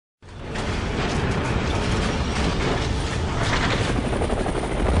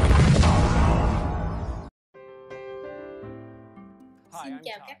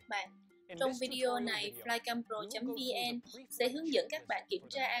chào các bạn. Trong video này, FlycamPro.vn sẽ hướng dẫn các bạn kiểm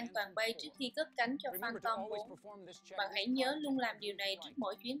tra an toàn bay trước khi cất cánh cho Phantom 4. Bạn hãy nhớ luôn làm điều này trước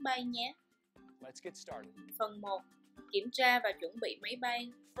mỗi chuyến bay nhé. Phần 1. Kiểm tra và chuẩn bị máy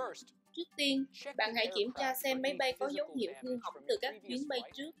bay. Trước tiên, bạn hãy kiểm tra xem máy bay có dấu hiệu hư hỏng từ các chuyến bay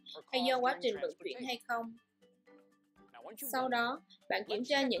trước hay do quá trình vận chuyển hay không. Sau đó, bạn kiểm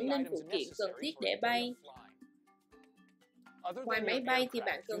tra những linh phụ kiện cần thiết để bay. Ngoài máy bay thì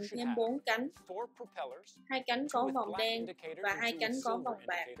bạn cần thêm 4 cánh, 2 cánh có vòng đen và 2 cánh có vòng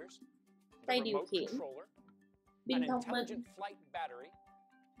bạc, tay điều khiển, pin thông minh,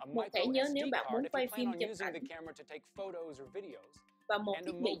 một thẻ nhớ nếu bạn muốn quay phim chụp ảnh, và một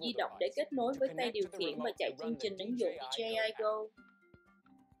thiết bị di động để kết nối với tay điều khiển và chạy chương trình ứng dụng DJI Go.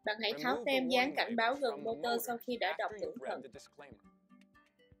 Bạn hãy tháo tem dán cảnh báo gần motor sau khi đã đọc cẩn thận.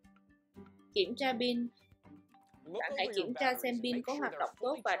 Kiểm tra pin. Bạn hãy kiểm tra xem pin có hoạt động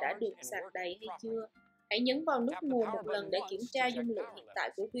tốt và đã được sạc đầy hay chưa. Hãy nhấn vào nút nguồn một lần để kiểm tra dung lượng hiện tại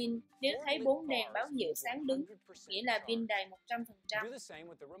của pin. Nếu thấy 4 đèn báo hiệu sáng đứng, nghĩa là pin đầy 100%.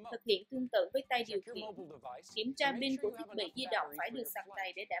 Thực hiện tương tự với tay điều khiển. Kiểm tra pin của thiết bị di động phải được sạc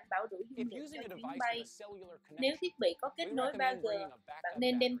đầy để đảm bảo đủ dung lượng cho chuyến bay. Nếu thiết bị có kết nối 3G, bạn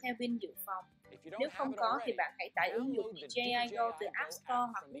nên đem theo pin dự phòng. Nếu không có thì bạn hãy tải ứng dụng DJI Go từ App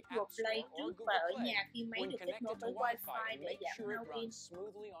Store hoặc Google Play trước và ở nhà khi máy được kết nối với Wi-Fi để giảm hao pin.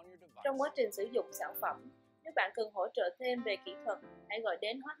 Trong quá trình sử dụng sản phẩm, nếu bạn cần hỗ trợ thêm về kỹ thuật, hãy gọi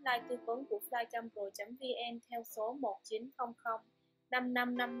đến hotline tư vấn của FlycamPro.vn theo số 1900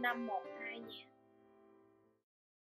 555512 nhé.